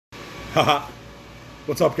Haha.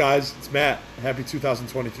 What's up, guys? It's Matt. Happy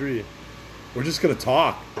 2023. We're just going to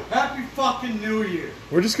talk. Happy fucking New Year.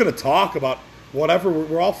 We're just going to talk about whatever.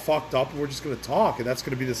 We're all fucked up, and we're just going to talk, and that's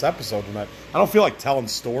going to be this episode tonight. I don't feel like telling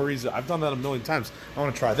stories. I've done that a million times. I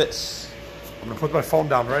want to try this. I'm going to put my phone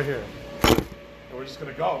down right here. And we're just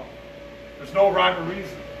going to go. There's no rhyme or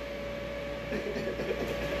reason.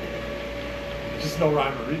 Just no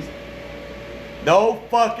rhyme or reason. No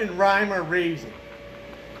fucking rhyme or reason.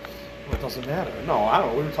 Well, it doesn't matter. No, I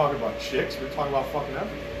don't know. We were talking about chicks. We were talking about fucking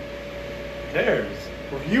everything. Who cares?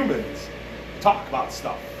 We're humans. Talk about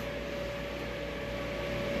stuff.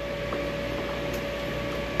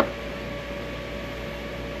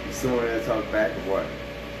 Is someone gonna talk back or what?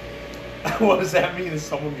 What does that mean? Is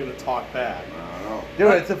someone going to talk back? I don't know.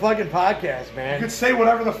 Dude, it's a fucking podcast, You man. can say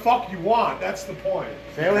whatever the fuck you want. That's the point.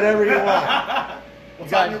 Say whatever you want.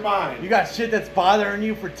 What's on your mind? You got shit that's bothering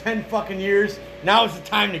you for 10 fucking years. Now is the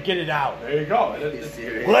time to get it out. There you go. You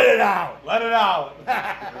serious? Let it out. Let it out.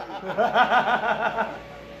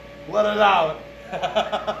 Let it out.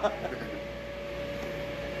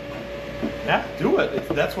 Yeah, do it.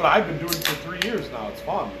 That's what I've been doing for 3 years now. It's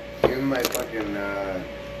fun. Give me my fucking,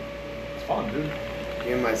 It's fun, dude.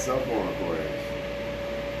 give me my cell phone recorders.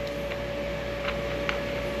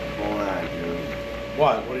 Hold on, dude.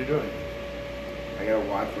 What? What are you doing? I gotta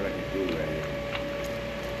watch what I can do right here.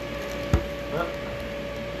 Huh?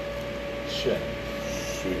 Shit.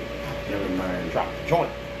 Shit. Never mind. Drop the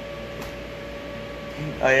joint.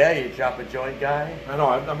 Oh, yeah? You drop a joint guy? I know.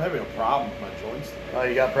 I'm having a problem with my joints today. Oh,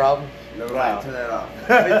 you got problems? Never Wow. mind. Turn that off.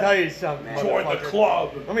 Let me tell you something, Man. Join the motherfucker.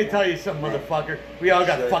 club. Let me tell you something, motherfucker. We all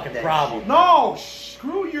got Shut fucking that problems. No,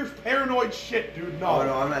 screw your paranoid shit, dude. No. Oh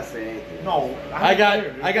no, I'm not saying anything. No. I got don't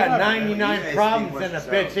care, dude. 99 You guys problems think and a what's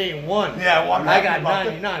bitch up. ain't one. Yeah, well, I'm I happy got about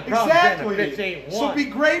 99 that. problems Exactly. and a bitch ain't So one. be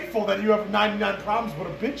grateful that you have 99 problems, but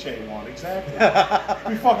a bitch ain't one. Exactly.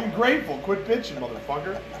 Be fucking grateful. Quit bitching,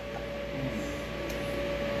 motherfucker.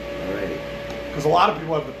 Alrighty. Because a lot of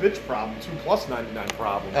people have the bitch problem, 2 plus 99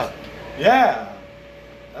 problems. Oh. Yeah.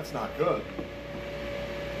 That's not good.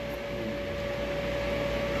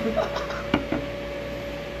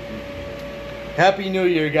 Happy New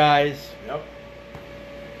Year, guys. Yep.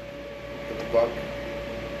 What the fuck?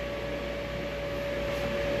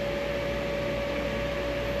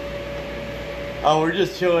 Oh, we're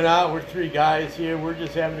just chilling out. We're 3 guys here. We're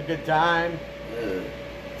just having a good time. Ugh.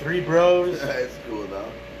 3 bros. It's cool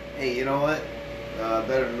though. Hey, you know what?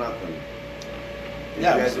 Better than nothing. You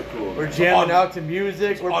Yeah, guys it are cool. We're jamming un- out to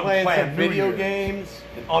music. it's We're playing some unplanned New video Year. games.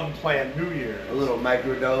 An unplanned New Year. A little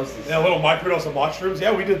microdose. Yeah, a little microdose of mushrooms.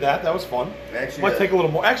 Yeah, we did that. That was fun. Actually, Might take a little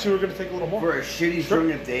more. Actually, we're going to take a little more. for a shitty Sure.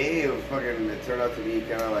 drunken day, it turned out to be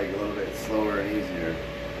kind of like a little bit slower and easier.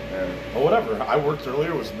 But whatever. I worked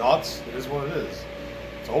earlier. It was nuts. It is what it is.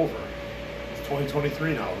 It's over. It's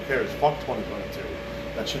 2023 now. Who cares? Fuck 2022.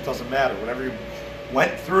 That shit doesn't matter. Whatever you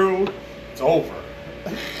went through, it's over.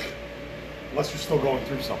 Unless you're still going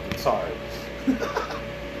through something. Sorry.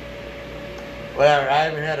 Whatever. I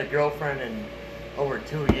haven't had a girlfriend in over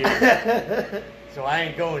 2 years. So I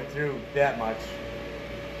ain't going through that much.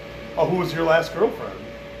 Oh, who was your last girlfriend?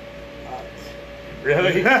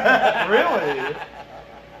 Really? Really?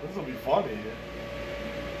 This will be funny.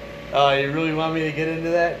 Oh, you really want me to get into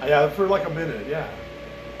that? Yeah, for like a minute. Yeah.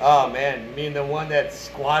 Oh man, you mean the one that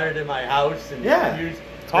squatted in my house and Yeah. refused,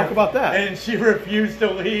 Talk about that. and she refused to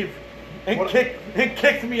leave and What-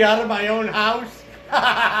 kicked me out of my own house?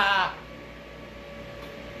 That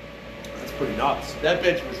That's pretty nuts.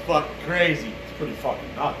 bitch was fucking crazy. It's pretty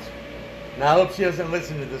fucking nuts. Now I hope she doesn't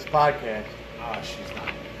listen to this podcast. Ah, she's not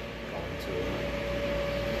going to.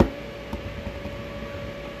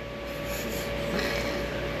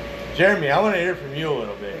 Jeremy, I want to hear from you a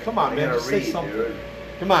little bit. Come on, I man. gotta Just say read, something. dude.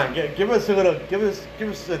 Come on, give us a little, give us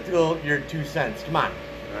a little your 2 cents. Come on.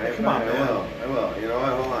 All right, Come on, fine, man. I will. You know what?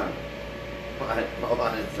 Hold on. Hold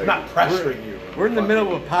on a second. I'm not pressuring you. We're in the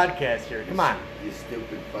middle of a podcast here. Come on. You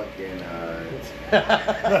stupid fucking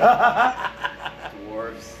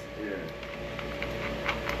dwarfs. Here.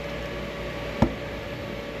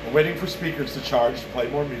 We're waiting for speakers to charge to play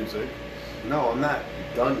more music. No, I'm not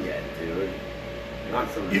done yet, dude. Not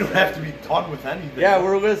so You don't have to be done with anything. Yeah,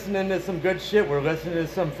 we're listening to some good shit. We're listening to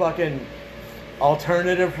some fucking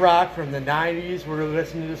alternative rock from the 90s. We're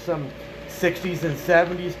listening to some 60s and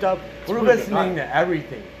 70s stuff. We're pretty good listening night. to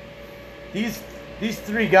everything. These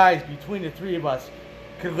 3 guys, between the 3 of us,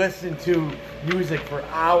 could listen to music for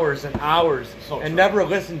hours and hours So and true. never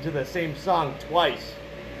listen to the same song twice.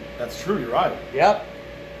 That's true. You're right. Yep.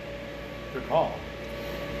 Good call.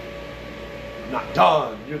 I'm not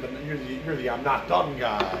done. You're the I'm not done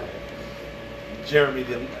guy. Jeremy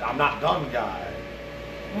the I'm not done guy.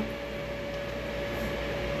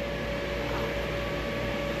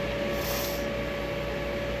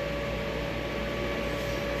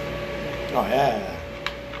 Oh yeah.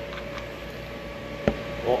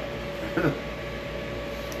 Well,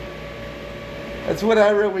 that's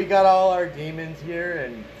whatever. We got all our demons here,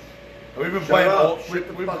 and We've been Shut playing up. old. Shut We've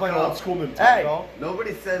the been fuck playing up. old school Nintendo. Hey.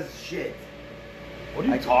 Nobody says shit. What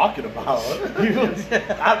are you talking about? You've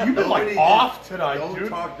been Nobody like just- off tonight, don't dude.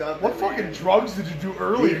 talk nothing, What fucking man. drugs did you do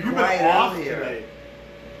earlier? Be You've been quiet off earlier. today.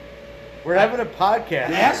 we're having a podcast.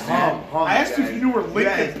 I asked you. Hum, I asked you if guys. you knew where You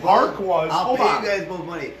Lincoln guys Park both- was. I'll Hold pay on. you guys both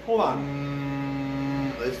money. Hold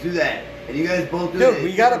on. Let's do that. And you guys both do it. Dude,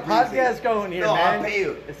 we got a Super breezy. podcast going here, No, man. I'll pay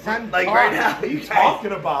you. It's time to Like talk. right now. What are you guys-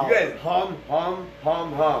 talking about? You guys hum, hum,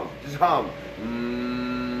 hum, hum. Just hum.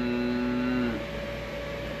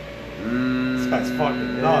 This guy's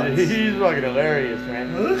fucking Yeah, nuts. he's fucking hilarious,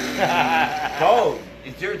 man. Go.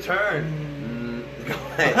 It's your turn. Go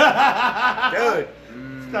ahead. Dude.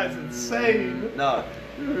 This guy's insane. No.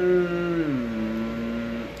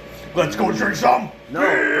 Let's go drink some. No,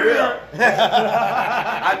 for real.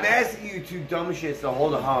 I'm asking you two dumb shits to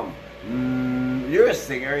hold a hum. You're a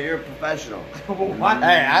singer. You're a professional. What?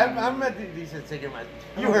 Hey, I'm a decent singer, man.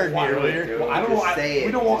 You heard me Why, earlier. dude. Well, I don't know. Just say it.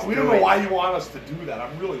 We don't want. Just We do don't know it. why you want us to do that.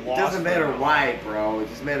 I'm really It lost. doesn't matter right now. why, bro. It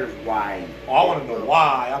just matters why. Oh, I want to know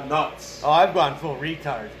why. I'm nuts. Oh, I've gone full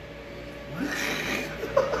retard.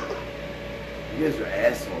 You guys are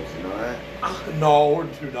assholes, you know that? No, we're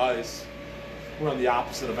too nice. We're on the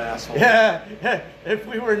opposite of asshole. Yeah, if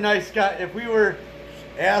we were nice guys, if we were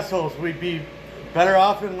assholes, we'd be better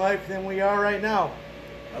off in life than we are right now.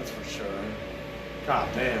 That's for sure. God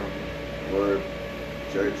damn. Or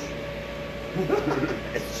church.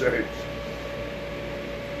 It's church.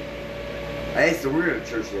 Hey, so we were at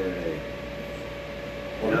church the other day.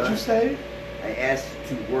 What You know did you that? say? I asked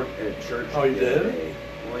to work at a church. Oh, you the other did? day.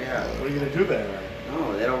 Well, yeah. What are you gonna do there?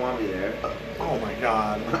 No, they don't want me there. Oh my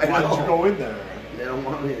God. I Why did you know. go in there? They don't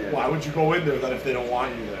want me there. Why would you go in there then if they don't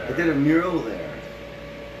want you I there? did a mural there.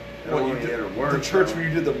 They don't What, want me you there did, to work. the church though. where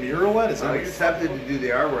you did the mural at? Is that I'm what you're accepted talking to do the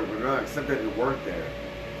artwork, but not accepted to work there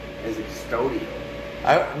as a custodian.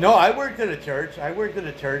 I worked at a church. I worked at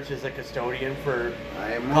a church as a custodian for.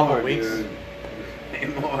 I am Couple more, weeks. dude.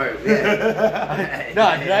 I'm more, yeah.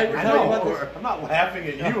 No, did I ever I tell you know. about this? I'm not laughing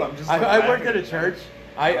at you. I'm just. I worked at a church.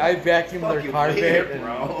 I vacuumed their Fucking carpet weird, and,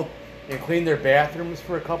 bro. and cleaned their bathrooms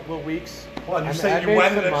for a couple of weeks. Well, you're I saying you made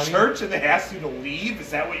went some to a money. church and they asked you to leave? Is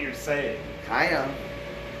that what you're saying? Kinda.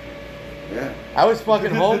 Yeah. I was fucking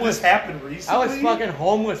Did homeless. this happen I recently? was fucking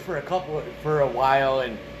homeless for a while,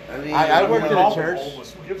 and I mean, I We're worked at a all church.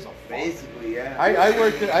 homeless. Who gives a fuck? basically, yeah.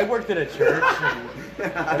 I worked at a church.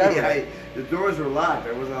 And whatever. The doors were locked.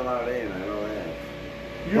 I wasn't allowed in. I know that.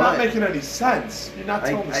 You're not But- making any sense. You're not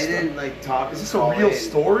telling the I story. didn't like talk. Is and this a call real in.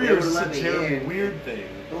 story They or is would this let a me Jeremy in. weird thing?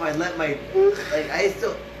 No, I let my I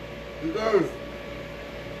still. You guys.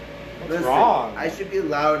 What's Listen, wrong? I should be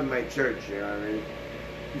loud in my church. You know what I mean?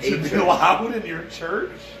 You should be Amen. loud in your church?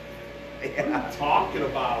 What are Yeah. you talking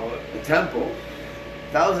about? The temple.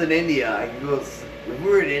 If I was in India, I could go. If we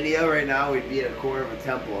were in India right now, we'd be in a corner of a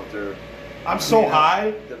temple after I'm so Yeah,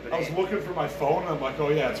 high. the I was banana- looking for my phone and I'm like, oh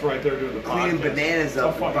yeah, it's right there doing the cleaning podcast. bananas So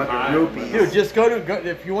up and fucking fucking high. rupees. Dude, just go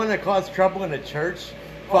if you want to cause trouble in a church,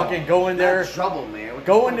 fucking go in there, Not trouble, man. What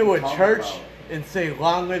the go fuck into you a talking church about? and say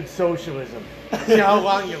 "Long live socialism." See how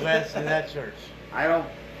long you last in that church. I don't.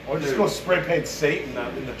 Or just go spray paint Satan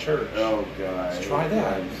in the church. Oh god. Let's try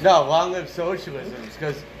that. No, long live socialism,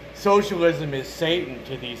 because socialism is Satan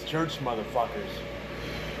to these church motherfuckers.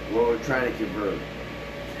 Well, we're trying to convert.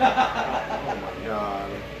 Oh my God.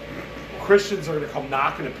 Christians are going to come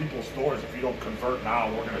knocking at people's doors. If you don't convert now,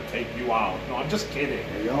 we're going to take you out. No, I'm just kidding.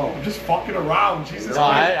 Hey, yo. I'm just fucking around. Jesus No,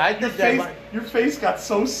 Christ. I think your, that face, might- your face got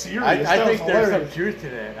so serious. I That think was there's some hilarious. truth to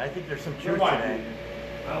that. I think there's some There truth to might that. be.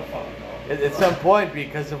 I don't fucking know. At some point,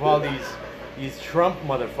 because of all these Trump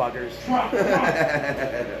motherfuckers. Trump,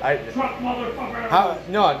 Trump motherfucker. How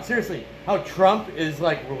no, seriously, how Trump is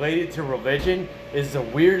like related to religion is the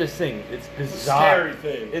weirdest thing. It's bizarre. It's a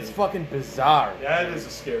scary thing. It's fucking bizarre. Yeah, it is a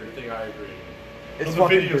scary thing. I agree. It's the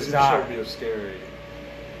fucking videos bizarre. you showed me are scary.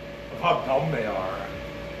 Of how dumb they are.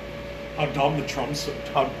 How dumb the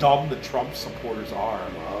Trump supporters are.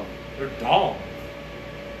 Wow. They're dumb.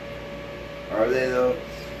 Are they though?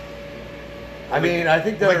 I mean, I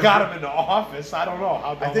think They they're. got him into office. I don't know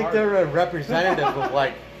how dumb I think are they're they? a representative of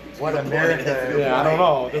like what Good point. America. That's a good Yeah, I don't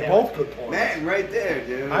know. They're Yeah. both good points. Man, right there,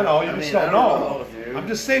 dude. I know. You just don't know. dude. I'm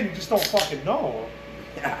just saying, you just don't fucking know.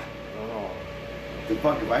 Yeah. I don't know. The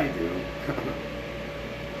fuck if I do?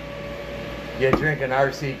 You drink an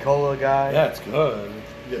RC Cola, guy? Yeah, it's good.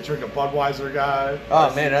 You drink a Budweiser, guy.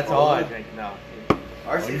 Oh, man, that's all I drink now.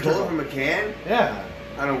 RC Cola from a can? Yeah.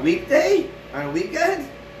 On a weekday? On a weekend?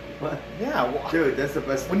 What? Yeah. Well, Dude, that's the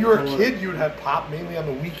best. when you were a cola. kid, you'd have pop mainly on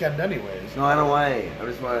the weekend anyways. No, I don't want any. I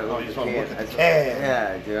just want to Oh, look you at just the wanna can. look at the I just- can.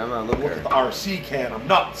 Yeah, dude, I'm a Look looker. at the RC can. I'm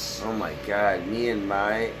nuts. Oh my god, me and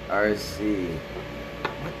my RC.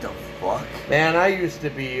 What the fuck? Man, I used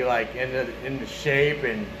to be like into shape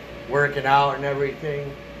and working out and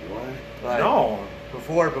everything. What? Like, No.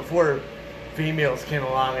 Before females came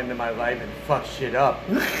along into my life and fucked shit up,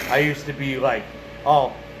 I used to be like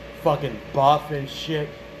all fucking buff and shit.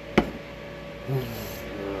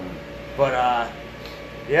 But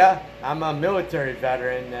yeah, I'm a military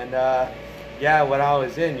veteran, and yeah, when I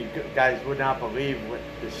was in, you guys would not believe what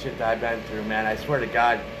the shit that I've been through, man. I swear to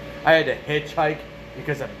God, I had to hitchhike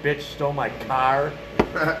because a bitch stole my car.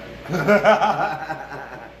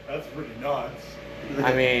 That's pretty nuts.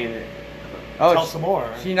 I mean, Tell some more.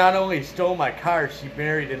 She not only stole my car, she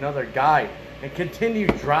married another guy and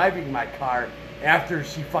continued driving my car after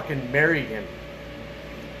she fucking married him.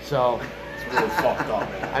 So, It's really fucked up,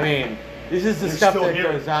 man. I mean, this is the You're stuff still that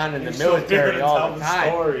here. goes on in You're the still here military to all tell the the time.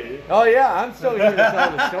 story. Oh yeah, I'm still here to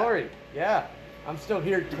tell the story. Yeah, I'm still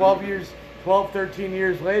here 12, 13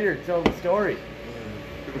 years later to tell the story.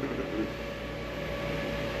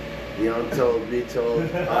 The untold, retold,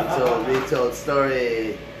 untold, retold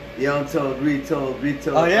story. The untold, retold,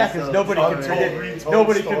 retold. Oh yeah, because untold nobody can story. forget. Retold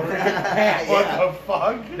Nobody story. can forget the past. What Yeah. the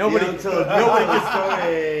fuck? Nobody, The untold, nobody, retold can,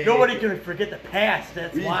 story. nobody can forget the past.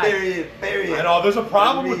 That's why. Rebury it, bury it. I know, there's a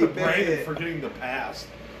problem with the Rebury brain it. and forgetting the past.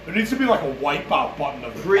 There needs to be like a wipeout button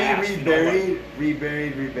of the past. you know, Reburied,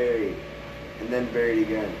 reburied, reburied. And then buried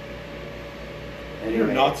again. like- You're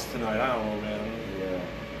nuts tonight, I don't know, man. Yeah.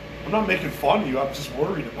 I'm not making fun of you, I'm just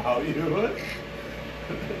worried about you.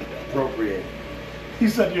 Appropriate. He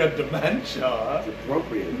said you had dementia. It's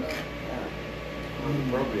appropriate, though. Yeah. It's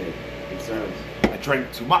appropriate. Concerns. I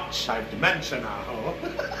drank too much, I have dementia now.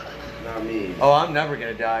 Not me. Oh, I'm never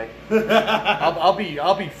gonna die. I'll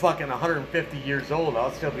be fucking 150 years old.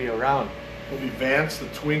 I'll still be around. It'll be Vance, the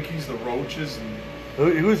Twinkies, the Roaches, and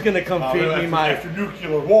Who's gonna come feed me my? after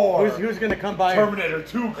nuclear war. Who's gonna come by? Terminator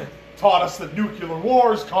 2 taught us that nuclear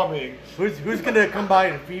war is coming. Who's gonna come by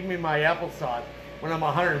and feed me my applesauce when I'm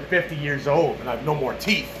 150 years old? And I have no more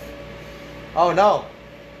teeth. Oh no,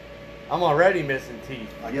 I'm already missing teeth.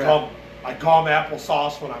 I Yeah. gum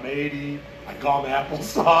applesauce when I'm 80. I gum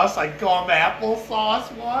applesauce. I gum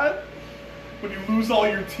applesauce. What? When you lose all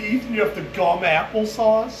your teeth and you have to gum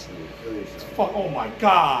applesauce? You kill yourself. Fuck! Oh my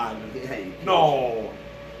God! Yeah, you kill yourself. No.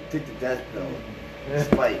 You take the death pill. The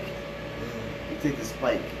spike. You take the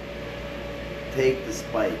spike. Take the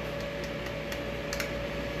spike.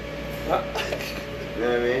 You know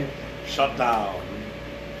what I mean? Shut down.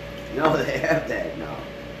 No, they have that now.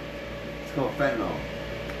 It's called fentanyl.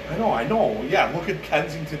 I know. Yeah, look at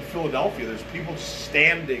Kensington, Philadelphia. There's people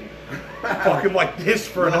standing fucking like this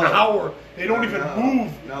for an No. hour. They don't even No.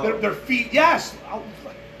 move. No. Their feet. Yes.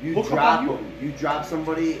 You Look up drop on you. them. You drop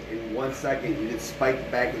somebody in 1 second. You just spike the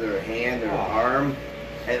back of their hand or Oh. arm,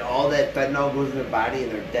 and all that fentanyl goes in their body,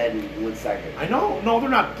 and they're dead in 1 second. I know. No, they're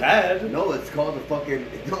not dead. No, it's called a fucking.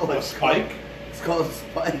 No, A it's spike? It's called a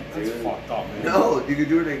spike, That's dude. fucked up, man. No, you can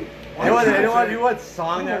do it. In, You know what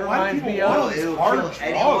song that Why do reminds me people of? want these It'll hard kill drugs?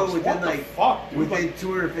 anyone within, What the like, fuck, dude? within Like,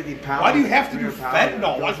 250 pounds. why do you have to do 300 pounds,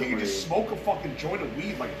 fentanyl? kill Why can't you just somebody. smoke a fucking joint of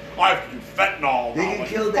weed? Like, I have to do fentanyl. They now. can Like,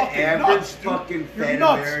 kill you're the fucking average nuts, dude. fucking You're fat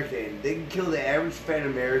nuts. American. They can kill the average fat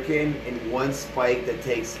American in one spike that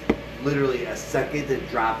takes literally a second to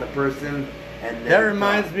drop the person. And then That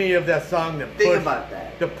reminds me of that song, Think about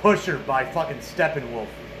that. The Pusher by fucking Steppenwolf.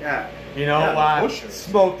 Yeah. You know, Yeah, The I Pusher.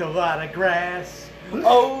 smoked a lot of grass.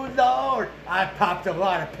 Oh Lord, I popped a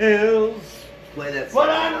lot of pills, Play that. but song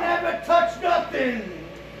I now. never touched nothing.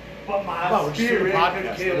 But my No, we're just doing a spirit podcast.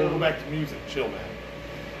 could Then we'll go kill. back to music. Chill, man.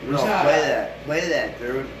 No, play that. Play that,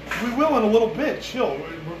 dude. We will in a little bit. Chill.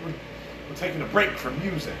 We're taking a break from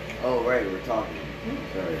music. Oh, right, we're talking.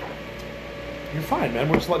 Sorry. You're fine, man.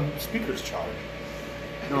 We're just letting speakers charge.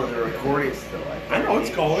 No, they're recording still. I know it's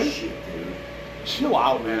going. Shit, dude. Chill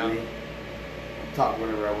out, man. Really? I'll talk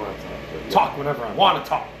whenever I want to talk. but yeah. Talk whenever I want to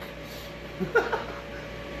talk.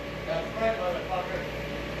 That's right,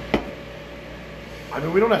 motherfucker. I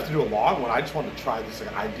mean, we don't have to do a long one. I just wanted to try this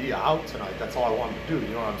idea out tonight. That's all I wanted to do.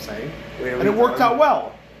 You know what I'm saying? Wait, are and we it worked done? out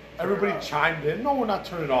well. Turn Everybody it off. chimed in. No, we're not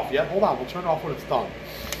turning it off yet. Hold on. We'll turn it off when it's done.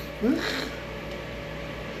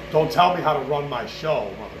 Don't tell me how to run my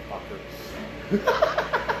show, motherfucker.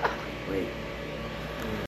 Wait.